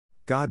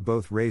God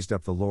both raised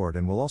up the Lord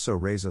and will also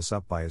raise us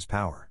up by his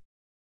power.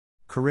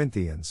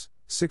 Corinthians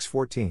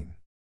 6:14.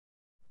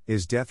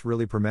 Is death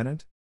really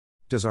permanent?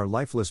 Does our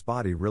lifeless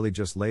body really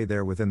just lay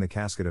there within the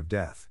casket of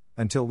death,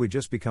 until we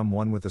just become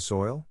one with the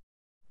soil?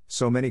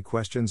 So many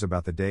questions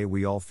about the day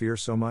we all fear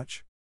so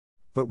much?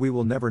 But we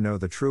will never know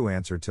the true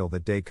answer till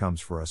that day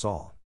comes for us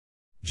all.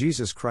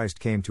 Jesus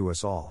Christ came to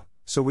us all,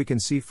 so we can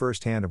see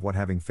firsthand of what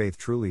having faith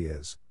truly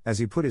is, as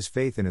he put his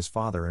faith in his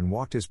Father and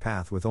walked his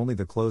path with only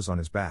the clothes on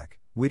his back.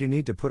 We do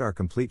need to put our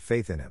complete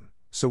faith in him,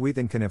 so we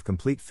then can have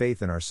complete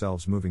faith in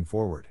ourselves moving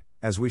forward,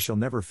 as we shall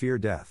never fear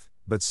death,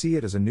 but see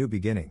it as a new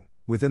beginning,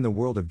 within the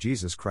world of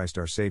Jesus Christ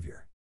our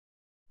Savior.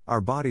 Our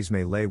bodies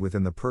may lay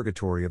within the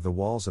purgatory of the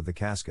walls of the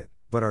casket,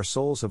 but our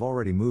souls have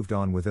already moved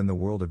on within the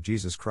world of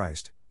Jesus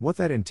Christ. What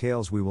that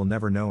entails we will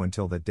never know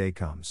until that day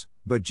comes,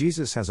 but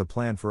Jesus has a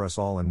plan for us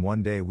all, and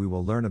one day we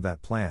will learn of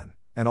that plan,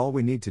 and all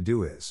we need to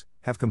do is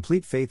have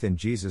complete faith in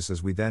Jesus,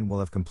 as we then will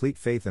have complete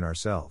faith in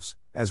ourselves,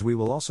 as we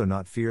will also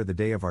not fear the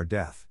day of our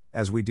death,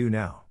 as we do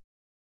now.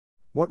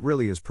 What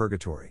really is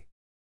purgatory?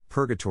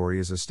 Purgatory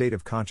is a state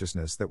of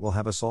consciousness that will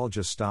have us all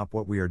just stop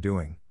what we are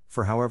doing,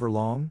 for however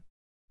long?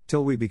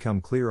 Till we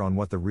become clear on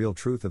what the real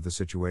truth of the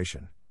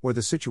situation, or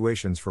the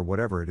situations for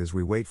whatever it is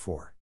we wait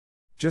for.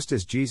 Just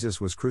as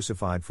Jesus was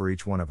crucified for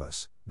each one of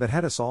us, that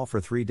had us all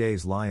for 3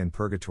 days lie in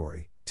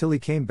purgatory, till he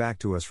came back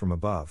to us from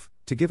above,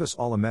 to give us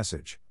all a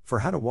message, for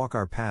how to walk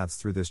our paths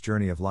through this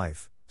journey of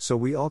life, so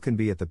we all can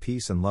be at the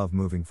peace and love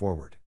moving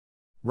forward.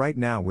 Right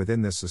now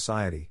within this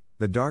society,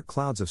 the dark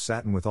clouds of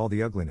Satan with all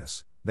the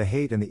ugliness, the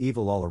hate and the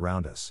evil all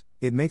around us,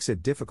 it makes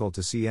it difficult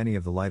to see any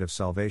of the light of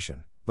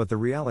salvation, but the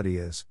reality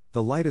is,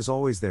 the light is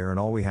always there, and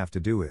all we have to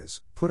do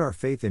is put our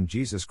faith in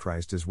Jesus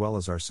Christ as well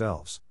as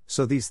ourselves,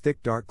 so these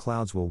thick dark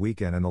clouds will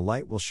weaken and the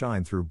light will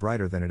shine through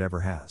brighter than it ever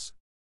has.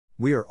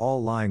 We are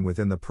all lying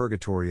within the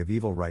purgatory of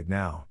evil right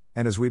now,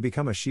 and as we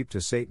become a sheep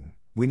to Satan,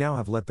 we now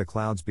have let the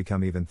clouds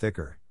become even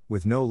thicker,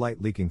 with no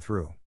light leaking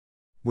through.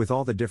 With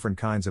all the different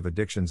kinds of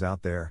addictions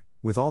out there,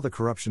 with all the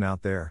corruption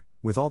out there,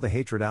 with all the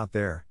hatred out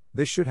there,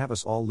 this should have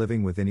us all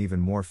living within even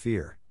more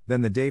fear,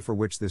 than the day for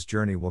which this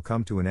journey will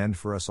come to an end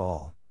for us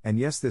all. And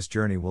yes, this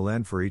journey will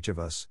end for each of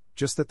us,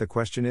 just that the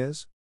question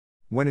is,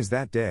 when is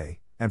that day?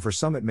 And for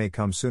some it may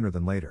come sooner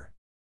than later.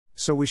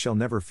 So we shall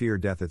never fear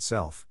death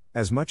itself,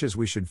 as much as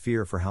we should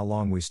fear for how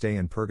long we stay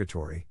in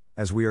purgatory,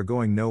 as we are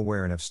going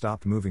nowhere and have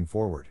stopped moving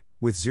forward,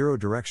 with zero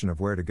direction of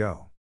where to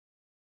go.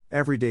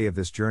 Every day of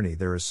this journey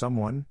there is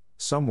someone,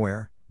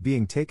 somewhere,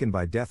 being taken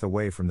by death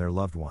away from their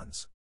loved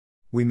ones.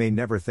 We may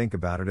never think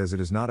about it as it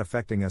is not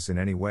affecting us in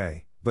any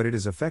way, but it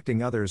is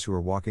affecting others who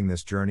are walking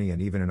this journey,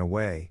 and even in a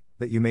way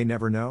that you may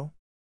never know.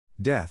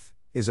 Death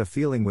is a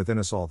feeling within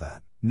us all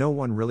that no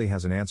one really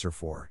has an answer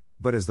for,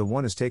 but as the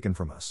one is taken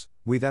from us,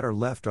 we that are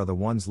left are the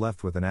ones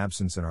left with an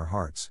absence in our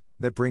hearts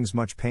that brings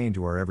much pain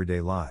to our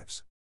everyday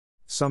lives.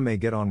 Some may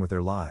get on with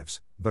their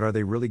lives, but are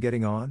they really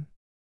getting on?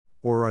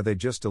 Or are they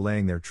just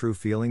delaying their true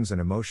feelings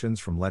and emotions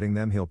from letting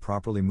them heal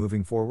properly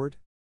moving forward?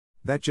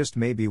 That just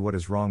may be what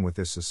is wrong with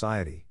this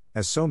society,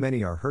 as so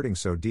many are hurting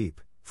so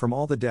deep, from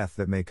all the death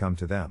that may come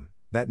to them,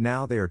 that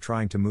now they are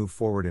trying to move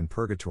forward in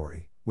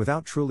purgatory,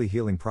 without truly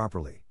healing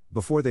properly,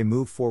 before they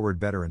move forward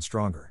better and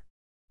stronger.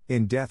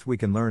 In death we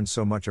can learn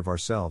so much of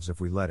ourselves if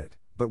we let it,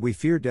 but we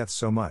fear death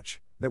so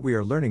much, that we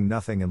are learning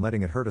nothing and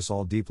letting it hurt us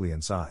all deeply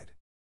inside.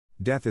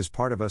 Death is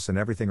part of us and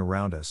everything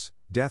around us.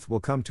 Death will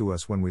come to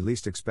us when we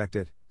least expect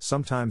it.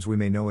 Sometimes we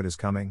may know it is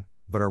coming,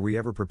 but are we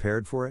ever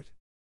prepared for it?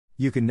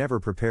 You can never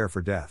prepare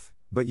for death,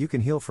 but you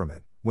can heal from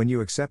it, when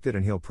you accept it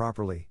and heal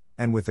properly,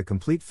 and with the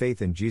complete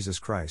faith in Jesus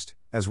Christ,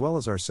 as well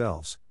as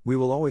ourselves, we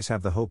will always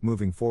have the hope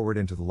moving forward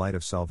into the light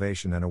of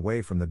salvation and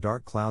away from the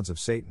dark clouds of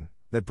Satan,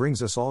 that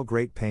brings us all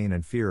great pain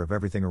and fear of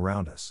everything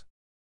around us.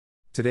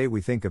 Today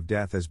we think of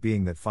death as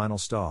being that final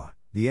straw,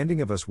 the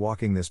ending of us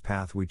walking this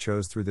path we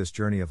chose through this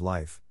journey of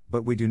life,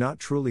 but we do not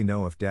truly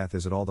know if death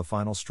is at all the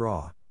final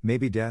straw.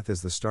 Maybe death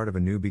is the start of a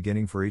new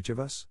beginning for each of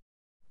us?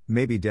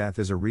 Maybe death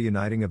is a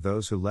reuniting of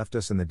those who left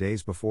us in the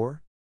days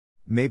before?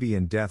 Maybe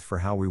in death for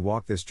how we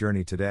walk this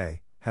journey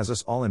today, has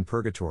us all in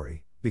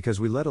purgatory, because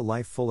we led a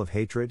life full of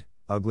hatred,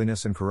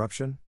 ugliness and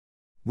corruption?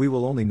 We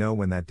will only know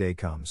when that day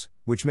comes,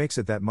 which makes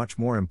it that much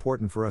more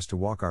important for us to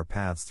walk our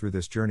paths through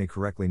this journey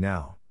correctly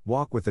now,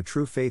 walk with the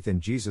true faith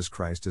in Jesus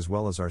Christ as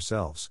well as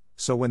ourselves,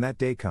 so when that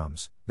day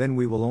comes, then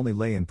we will only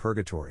lay in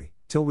purgatory,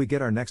 till we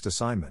get our next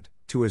assignment,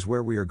 to is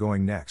where we are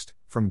going next,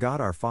 from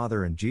God our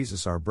Father and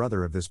Jesus our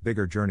brother of this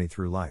bigger journey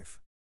through life.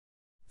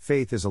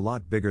 Faith is a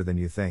lot bigger than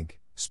you think.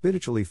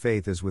 Spiritually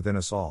faith is within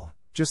us all,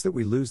 just that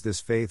we lose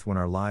this faith when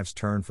our lives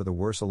turn for the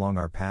worse along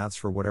our paths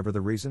for whatever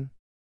the reason.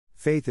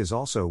 Faith is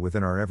also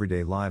within our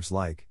everyday lives,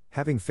 like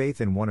having faith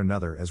in one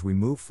another as we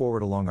move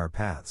forward along our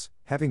paths,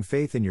 having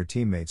faith in your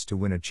teammates to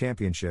win a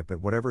championship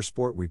at whatever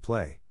sport we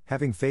play,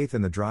 having faith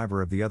in the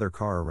driver of the other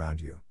car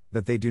around you,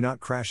 that they do not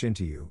crash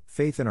into you,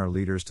 faith in our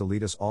leaders to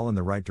lead us all in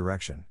the right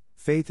direction.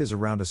 Faith is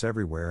around us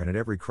everywhere and at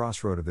every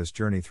crossroad of this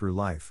journey through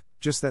life,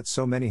 just that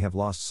so many have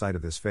lost sight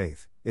of this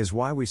faith, is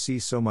why we see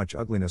so much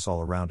ugliness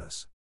all around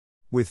us.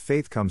 With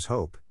faith comes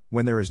hope,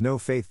 When there is no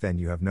faith, then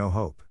you have no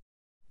hope.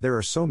 There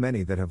are so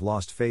many that have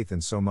lost faith in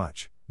so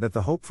much, that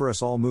the hope for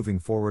us all moving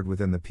forward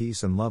within the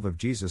peace and love of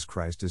Jesus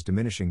Christ is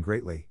diminishing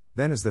greatly.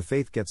 Then as the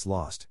faith gets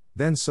lost,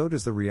 then so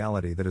does the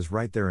reality that is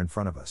right there in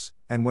front of us,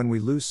 and when we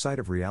lose sight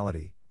of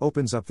reality,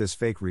 opens up this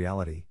fake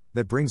reality,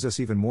 that brings us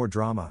even more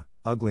drama,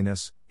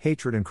 ugliness,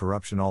 hatred and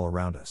corruption all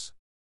around us.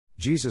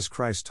 Jesus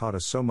Christ taught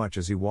us so much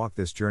as he walked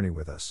this journey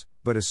with us,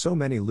 but as so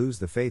many lose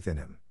the faith in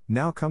him,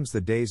 now comes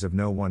the days of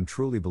no one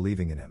truly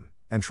believing in him,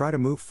 and try to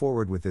move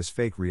forward with this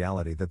fake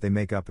reality that they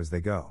make up as they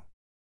go.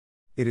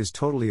 It is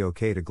totally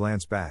okay to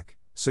glance back,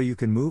 so you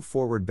can move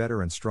forward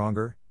better and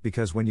stronger,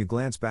 because when you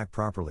glance back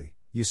properly,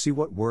 you see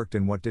what worked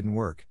and what didn't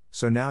work,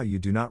 so now you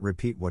do not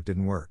repeat what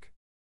didn't work.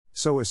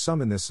 So as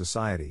some in this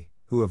society,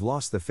 who have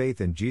lost the faith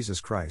in Jesus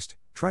Christ,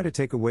 try to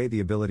take away the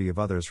ability of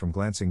others from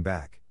glancing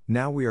back,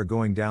 now we are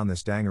going down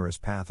this dangerous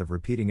path of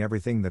repeating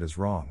everything that is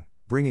wrong,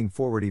 bringing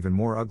forward even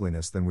more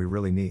ugliness than we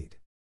really need.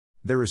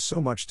 There is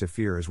so much to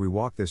fear as we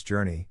walk this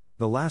journey.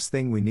 The last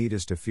thing we need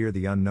is to fear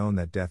the unknown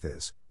that death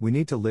is. We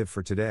need to live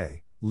for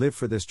today, live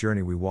for this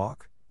journey we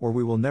walk, or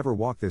we will never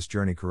walk this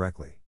journey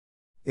correctly.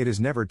 It is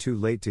never too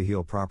late to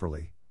heal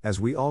properly, as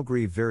we all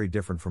grieve very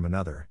different from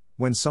another.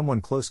 When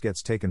someone close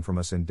gets taken from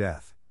us in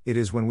death, it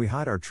is when we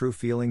hide our true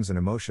feelings and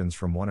emotions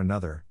from one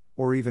another,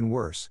 or even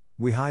worse,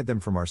 we hide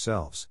them from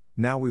ourselves.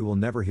 Now we will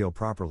never heal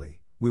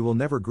properly, we will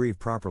never grieve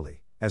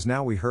properly, as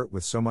now we hurt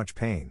with so much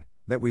pain,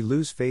 that we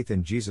lose faith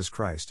in Jesus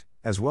Christ,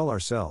 as well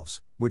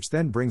ourselves, which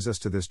then brings us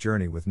to this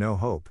journey with no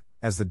hope,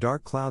 as the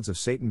dark clouds of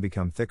Satan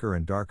become thicker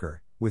and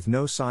darker, with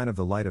no sign of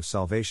the light of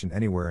salvation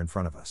anywhere in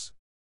front of us.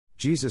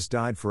 Jesus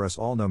died for us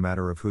all no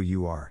matter of who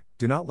you are,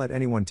 do not let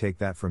anyone take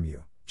that from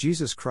you.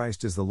 Jesus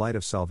Christ is the light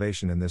of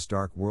salvation in this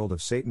dark world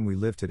of Satan we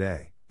live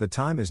today. The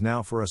time is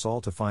now for us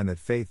all to find that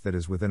faith that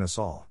is within us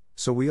all,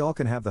 so we all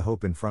can have the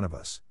hope in front of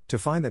us, to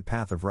find that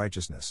path of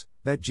righteousness,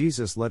 that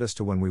Jesus led us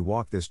to when we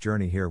walk this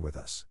journey here with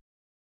us.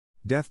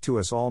 Death to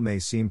us all may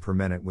seem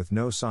permanent with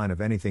no sign of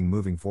anything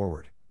moving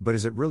forward, but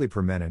is it really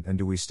permanent, and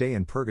do we stay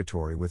in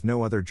purgatory with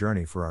no other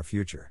journey for our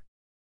future?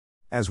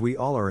 As we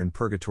all are in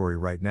purgatory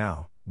right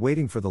now,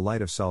 waiting for the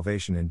light of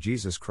salvation in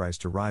Jesus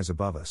Christ to rise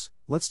above us,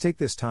 let's take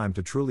this time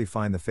to truly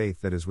find the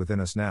faith that is within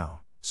us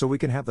now, so we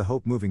can have the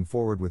hope moving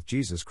forward with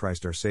Jesus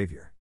Christ our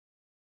Savior.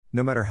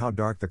 No matter how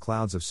dark the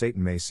clouds of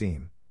Satan may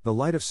seem, the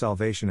light of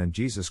salvation and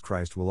Jesus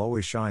Christ will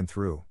always shine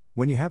through,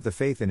 when you have the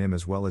faith in him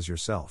as well as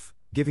yourself,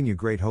 giving you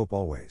great hope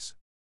always.